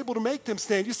Lord is able to make them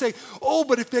stand. You say, oh,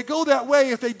 but if they go that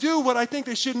way, if they do what I think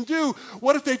they shouldn't do,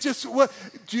 what if they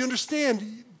do you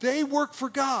understand? They work for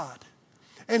God,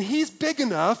 and he's big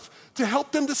enough to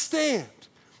help them to stand,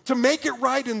 to make it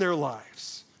right in their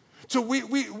lives. So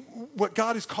what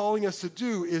God is calling us to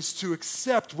do is to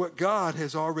accept what God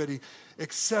has already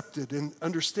accepted and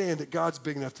understand that God's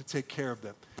big enough to take care of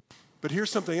them. But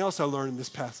here's something else I learned in this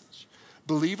passage.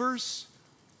 Believers,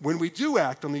 when we do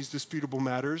act on these disputable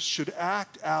matters, should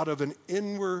act out of an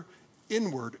inner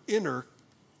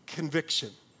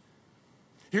conviction.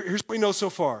 Here's what we know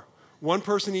so far. One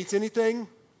person eats anything,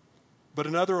 but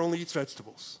another only eats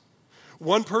vegetables.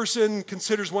 One person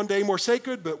considers one day more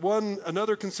sacred, but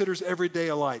another considers every day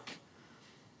alike.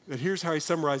 But here's how he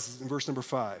summarizes in verse number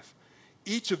 5.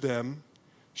 Each of them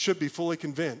should be fully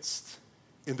convinced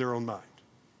in their own mind.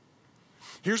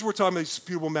 Here's where we're talking about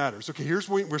disputable matters. Okay, here's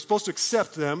where we're supposed to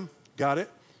accept them. Got it?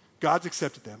 God's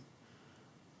accepted them.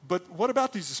 But what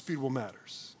about these disputable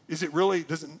matters? Is it really,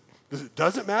 does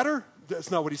it matter? That's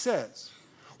not what he says.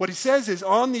 What he says is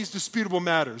on these disputable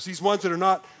matters, these ones that are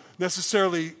not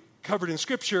necessarily covered in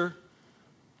Scripture,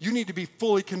 you need to be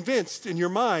fully convinced in your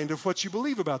mind of what you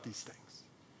believe about these things.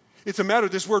 It's a matter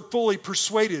of this word fully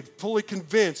persuaded, fully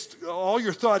convinced, all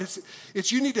your thought.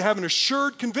 It's you need to have an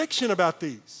assured conviction about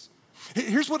these.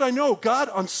 Here's what I know. God,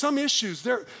 on some issues,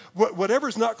 whatever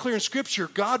is not clear in Scripture,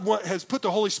 God has put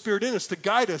the Holy Spirit in us to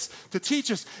guide us, to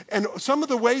teach us. And some of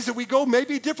the ways that we go may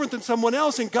be different than someone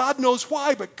else, and God knows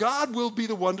why, but God will be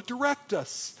the one to direct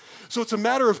us. So it's a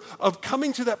matter of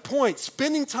coming to that point,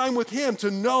 spending time with him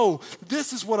to know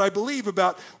this is what I believe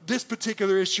about this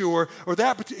particular issue or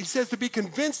that. He says to be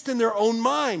convinced in their own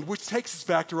mind, which takes us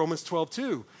back to Romans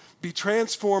 12:2. Be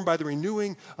transformed by the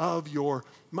renewing of your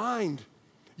mind.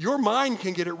 Your mind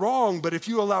can get it wrong, but if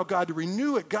you allow God to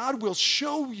renew it, God will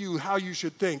show you how you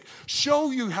should think. Show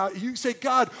you how you say,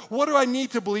 God, what do I need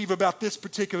to believe about this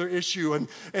particular issue and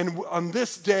on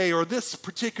this day or this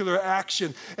particular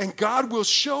action? And God will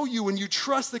show you when you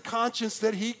trust the conscience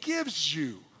that he gives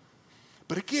you.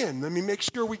 But again, let me make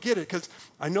sure we get it, because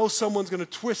I know someone's going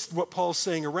to twist what Paul's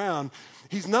saying around.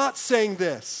 He's not saying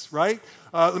this, right?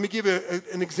 Let me give you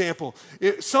an example.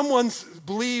 Someone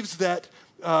believes that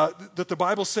the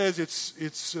Bible says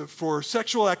it's for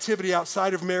sexual activity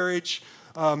outside of marriage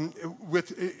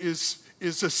is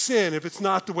a sin if it's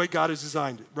not the way God has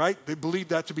designed it, right? They believe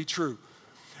that to be true.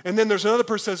 And then there's another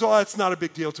person who says, oh, that's not a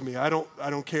big deal to me. I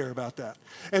don't care about that.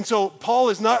 And so Paul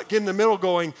is not getting in the middle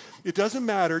going, it doesn't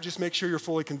matter, just make sure you're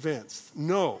fully convinced.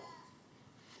 No.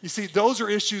 You see, those are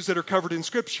issues that are covered in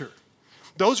Scripture.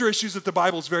 Those are issues that the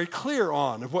Bible is very clear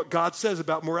on, of what God says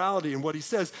about morality and what he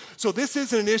says. So this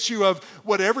isn't an issue of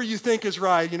whatever you think is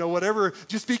right, whatever,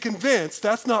 just be convinced.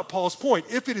 That's not Paul's point.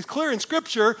 If it is clear in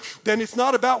Scripture, then it's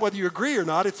not about whether you agree or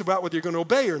not. It's about whether you're going to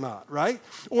obey or not, right?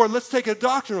 Or let's take a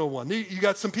doctrinal one. You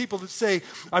got some people that say,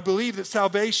 I believe that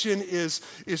salvation is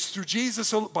through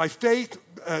Jesus by faith,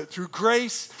 through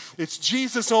grace. It's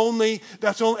Jesus only.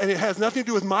 And it has nothing to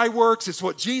do with my works. It's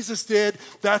what Jesus did.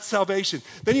 That's salvation.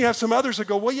 Then you have some others that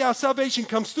go, well, yeah, salvation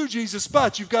comes through Jesus,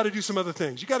 but you've got to do some other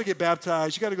things. You've got to get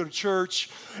baptized. You've got to go to church.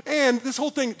 And this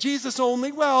whole thing, Jesus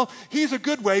only, well, he's a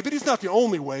good way, but he's not the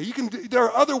only way. There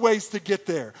are other ways to get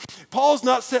there. Paul's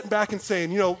not sitting back and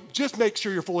saying, just make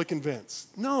sure you're fully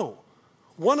convinced. No.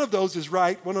 One of those is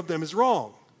right. One of them is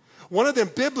wrong. One of them,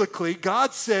 biblically,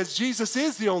 God says Jesus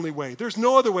is the only way. There's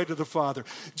no other way to the Father.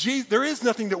 There is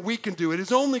nothing that we can do. It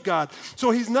is only God.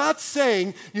 So he's not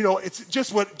saying, it's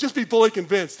just be fully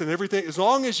convinced and everything. As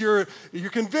long as you're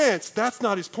convinced, that's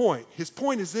not his point. His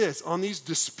point is this: on these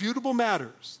disputable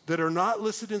matters that are not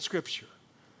listed in Scripture,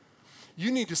 you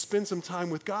need to spend some time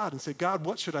with God and say, God,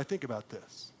 what should I think about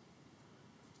this?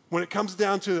 When it comes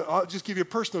down to, I'll just give you a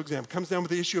personal example, it comes down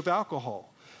with the issue of alcohol.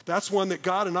 That's one that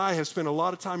God and I have spent a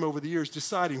lot of time over the years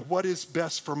deciding what is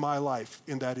best for my life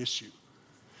in that issue.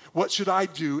 What should I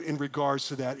do in regards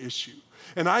to that issue?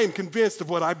 And I am convinced of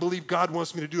what I believe God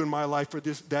wants me to do in my life for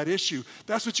that issue.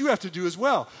 That's what you have to do as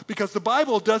well. Because the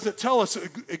Bible doesn't tell us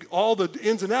all the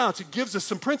ins and outs. It gives us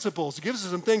some principles. It gives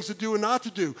us some things to do and not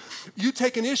to do. You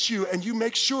take an issue and you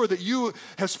make sure that you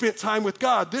have spent time with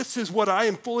God. This is what I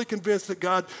am fully convinced that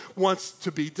God wants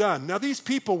to be done. Now, these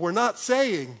people were not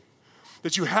saying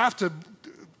that you have to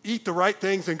eat the right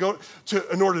things and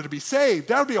in order to be saved.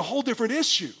 That would be a whole different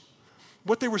issue.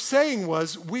 What they were saying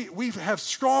was, we have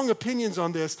strong opinions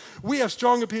on this. We have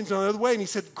strong opinions on the other way. And he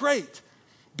said, great,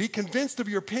 be convinced of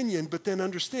your opinion, but then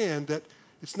understand that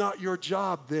it's not your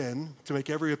job then to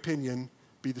make every opinion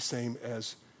be the same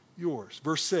as yours.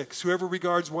 Verse 6, whoever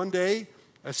regards one day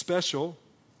as special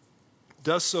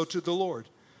does so to the Lord.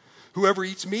 Whoever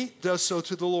eats meat does so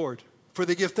to the Lord, for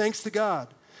they give thanks to God.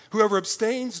 Whoever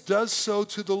abstains does so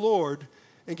to the Lord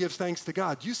and gives thanks to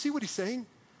God. Do you see what he's saying?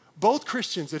 Both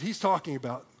Christians that he's talking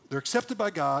about, they're accepted by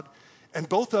God, and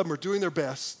both of them are doing their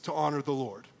best to honor the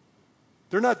Lord.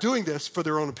 They're not doing this for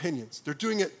their own opinions. They're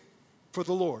doing it for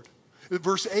the Lord. In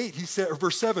verse 8,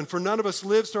 verse 7, for none of us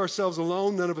lives to ourselves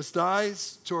alone. None of us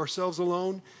dies to ourselves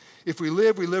alone. If we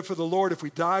live for the Lord. If we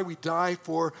die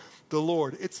for the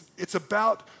Lord. It's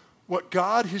about what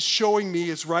God is showing me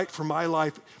is right for my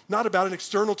life, not about an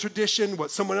external tradition,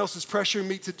 what someone else is pressuring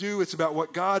me to do. It's about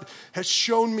what God has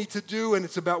shown me to do, and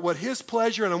it's about what his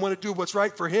pleasure, and I want to do what's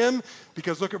right for him,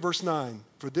 because look at verse 9.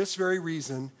 For this very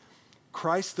reason,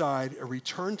 Christ died and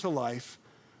returned to life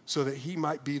so that he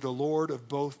might be the Lord of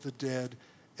both the dead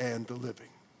and the living.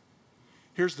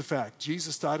 Here's the fact.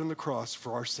 Jesus died on the cross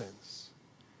for our sins.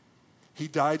 He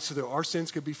died so that our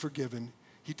sins could be forgiven.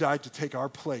 He died to take our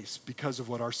place because of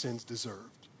what our sins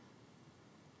deserved.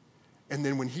 And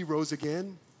then when he rose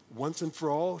again, once and for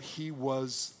all, he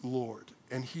was Lord.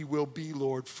 And he will be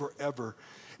Lord forever.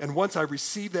 And once I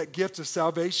received that gift of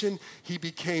salvation, he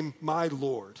became my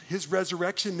Lord. His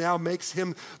resurrection now makes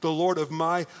him the Lord of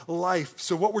my life.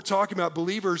 So what we're talking about,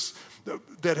 believers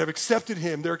that have accepted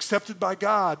him, they're accepted by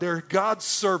God. They're God's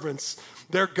servants.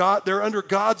 They're under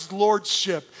God's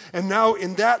lordship. And now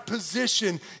in that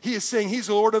position, he is saying he's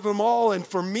the Lord of them all. And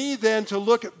for me then to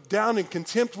look down in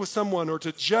contempt with someone or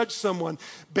to judge someone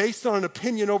based on an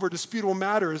opinion over a disputable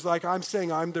matter is like I'm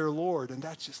saying I'm their Lord. And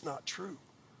that's just not true.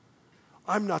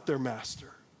 I'm not their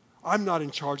master. I'm not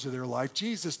in charge of their life.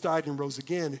 Jesus died and rose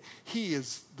again. He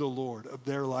is the Lord of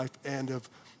their life and of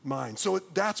mine. So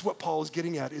that's what Paul is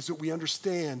getting at, is that we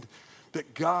understand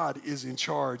that God is in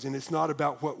charge, and it's not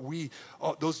about what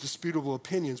those disputable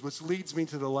opinions, which leads me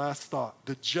to the last thought.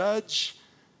 The judge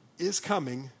is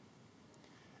coming,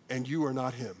 and you are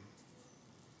not him.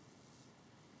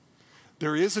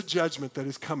 There is a judgment that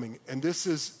is coming, and this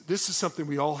is something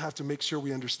we all have to make sure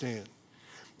we understand.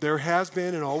 There has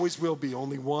been and always will be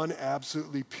only one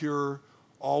absolutely pure,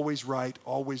 always right,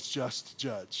 always just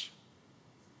judge,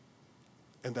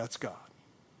 and that's God.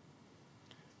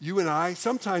 You and I,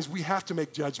 sometimes we have to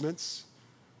make judgments,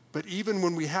 but even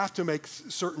when we have to make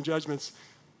certain judgments,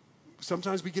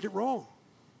 sometimes we get it wrong.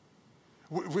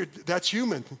 That's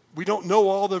human. We don't know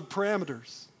all the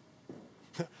parameters.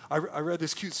 I read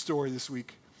this cute story this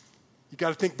week. You got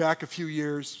to think back a few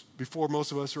years before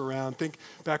most of us were around. Think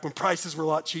back when prices were a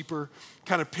lot cheaper.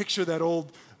 Kind of picture that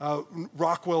old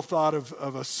Rockwell thought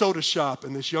of a soda shop,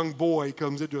 and this young boy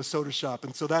comes into a soda shop.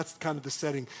 And so that's kind of the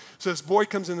setting. So this boy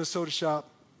comes in the soda shop,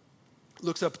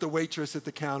 looks up at the waitress at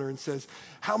the counter and says,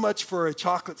 how much for a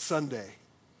chocolate sundae?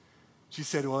 She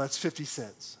said, well, that's 50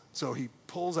 cents. So he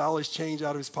pulls all his change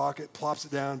out of his pocket, plops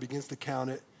it down, begins to count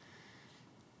it.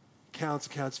 Counts.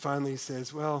 Finally he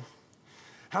says, well,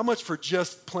 how much for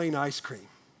just plain ice cream?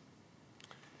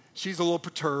 She's a little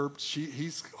perturbed.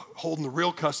 He's holding the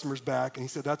real customers back, and he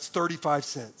said, that's 35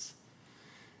 cents.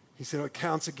 He said, it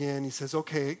counts again. He says,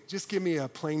 okay, just give me a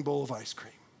plain bowl of ice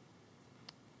cream.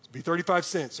 It'll be 35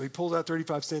 cents. So he pulls out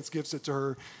 35 cents, gives it to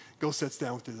her, goes, sits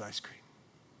down with his ice cream.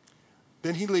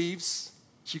 Then he leaves.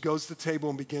 She goes to the table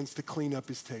and begins to clean up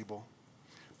his table,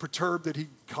 perturbed that he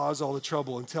caused all the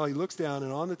trouble, until he looks down,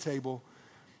 and on the table,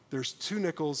 there's 2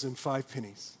 nickels and 5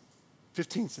 pennies,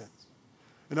 15 cents.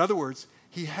 In other words,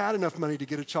 he had enough money to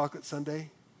get a chocolate sundae,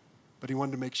 but he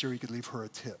wanted to make sure he could leave her a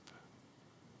tip.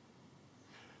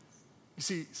 You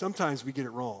see, sometimes we get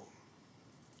it wrong.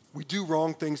 We do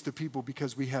wrong things to people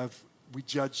because we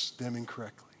judge them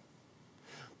incorrectly.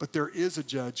 But there is a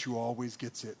judge who always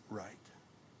gets it right.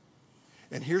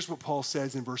 And here's what Paul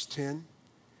says in verse 10.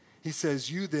 He says,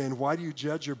 you then, why do you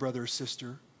judge your brother or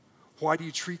sister? Why do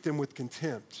you treat them with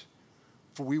contempt?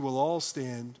 For we will all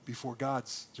stand before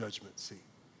God's judgment seat.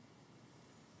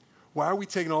 Why are we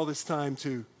taking all this time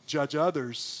to judge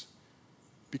others?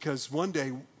 Because one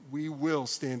day we will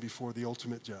stand before the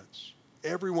ultimate judge.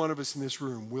 Every one of us in this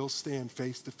room will stand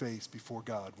face to face before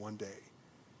God one day.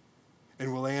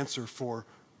 And will answer for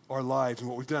our lives and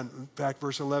what we've done. In fact,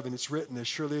 verse 11, it's written, as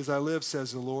surely as I live,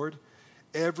 says the Lord,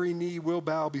 every knee will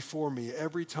bow before me.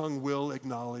 Every tongue will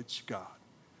acknowledge God.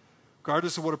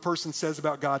 Regardless of what a person says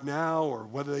about God now, or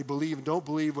whether they believe and don't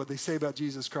believe what they say about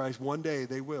Jesus Christ, one day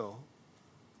they will.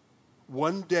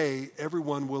 One day,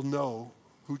 everyone will know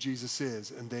who Jesus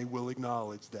is, and they will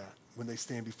acknowledge that when they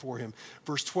stand before him.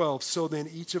 Verse 12, so then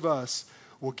each of us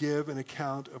will give an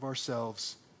account of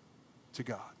ourselves to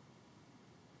God.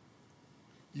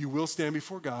 You will stand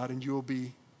before God, and you will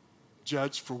be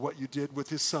judged for what you did with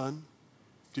his son.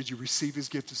 Did you receive his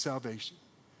gift of salvation?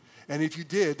 And if you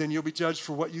did, then you'll be judged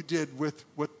for what you did with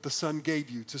what the son gave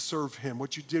you to serve him,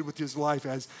 what you did with his life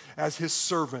as his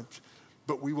servant.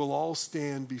 But we will all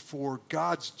stand before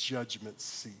God's judgment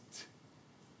seat.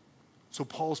 So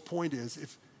Paul's point is,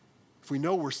 if we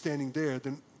know we're standing there,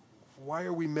 then why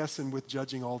are we messing with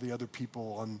judging all the other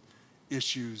people on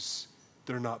issues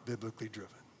that are not biblically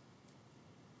driven?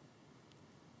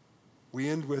 We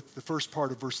end with the first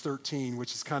part of verse 13,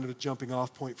 which is kind of a jumping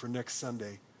off point for next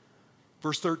Sunday.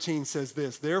 Verse 13 says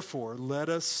this, therefore, let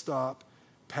us stop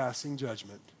passing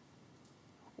judgment.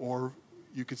 Or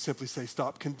you could simply say,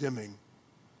 stop condemning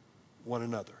one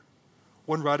another.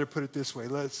 One writer put it this way,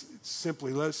 let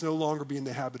us no longer be in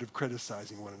the habit of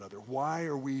criticizing one another. Why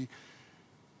are we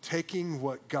taking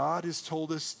what God has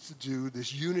told us to do,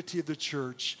 this unity of the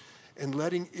church, and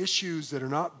letting issues that are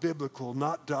not biblical,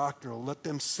 not doctrinal, let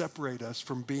them separate us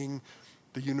from being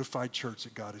the unified church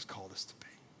that God has called us to be?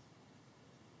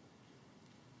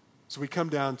 So we come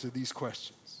down to these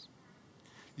questions.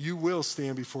 You will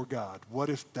stand before God. What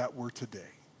if that were today?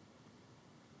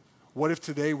 What if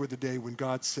today were the day when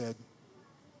God said,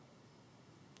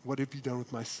 what have you done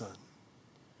with my son?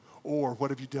 Or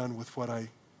what have you done with what I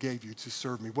gave you to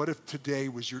serve me? What if today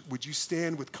would you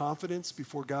stand with confidence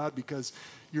before God because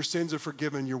your sins are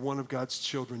forgiven, you're one of God's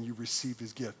children, you receive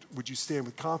his gift? Would you stand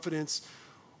with confidence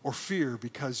or fear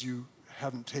because you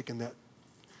haven't taken that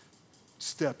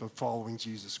step of following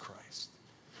Jesus Christ?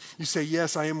 You say,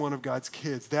 yes, I am one of God's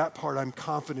kids. That part I'm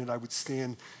confident I would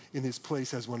stand in his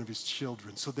place as one of his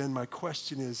children. So then my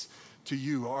question is to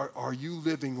you, are you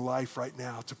living life right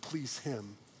now to please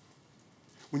him?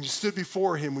 When you stood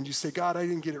before him, when you say, God, I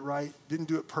didn't get it right, didn't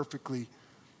do it perfectly,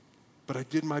 but I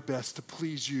did my best to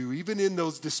please you. Even in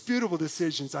those disputable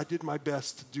decisions, I did my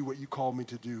best to do what you called me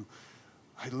to do.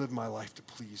 I lived my life to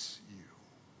please you.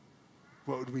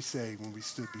 What would we say when we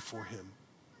stood before him?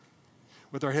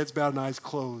 With our heads bowed and eyes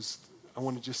closed, I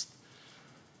want to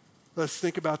let's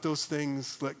think about those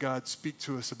things. Let God speak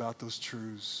to us about those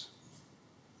truths.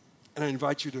 And I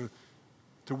invite you to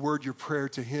word your prayer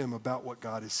to him about what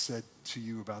God has said to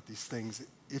you about these things.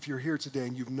 If you're here today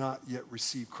and you've not yet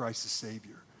received Christ as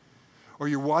Savior, or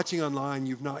you're watching online,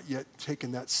 you've not yet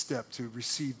taken that step to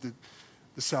receive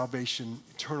the salvation,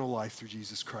 eternal life through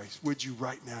Jesus Christ, would you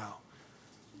right now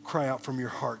cry out from your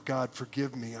heart, God,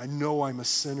 forgive me. I know I'm a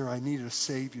sinner. I need a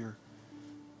Savior.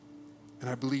 And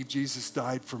I believe Jesus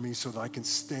died for me so that I can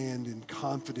stand in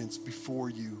confidence before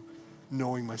you,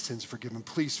 knowing my sins are forgiven.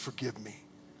 Please forgive me.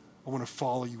 I want to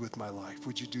follow you with my life.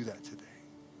 Would you do that today?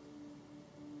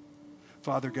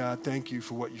 Father God, thank you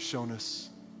for what you've shown us.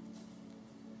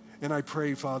 And I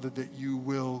pray, Father, that you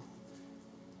will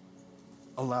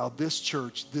allow this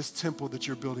church, this temple that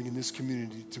you're building in this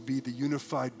community to be the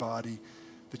unified body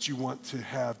that you want to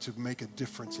have to make a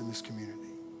difference in this community.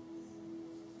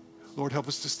 Lord, help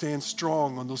us to stand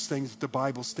strong on those things that the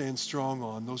Bible stands strong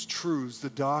on, those truths, the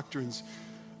doctrines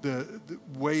the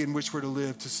way in which we're to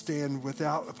live, to stand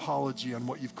without apology on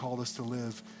what you've called us to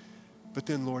live. But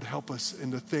then, Lord, help us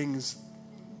in the things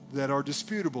that are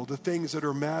disputable, the things that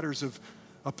are matters of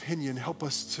opinion. Help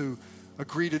us to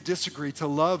agree to disagree, to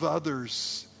love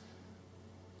others,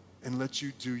 and let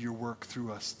you do your work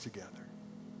through us together.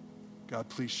 God,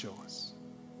 please show us.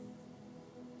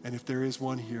 And if there is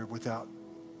one here without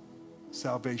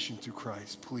salvation through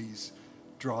Christ, please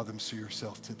draw them to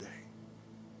yourself today.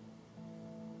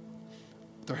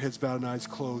 With our heads bowed and eyes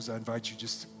closed, I invite you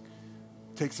just to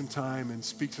take some time and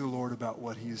speak to the Lord about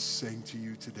what he is saying to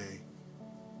you today.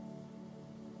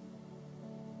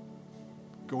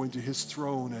 Go into his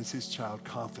throne as his child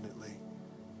confidently.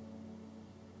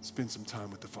 Spend some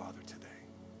time with the Father today.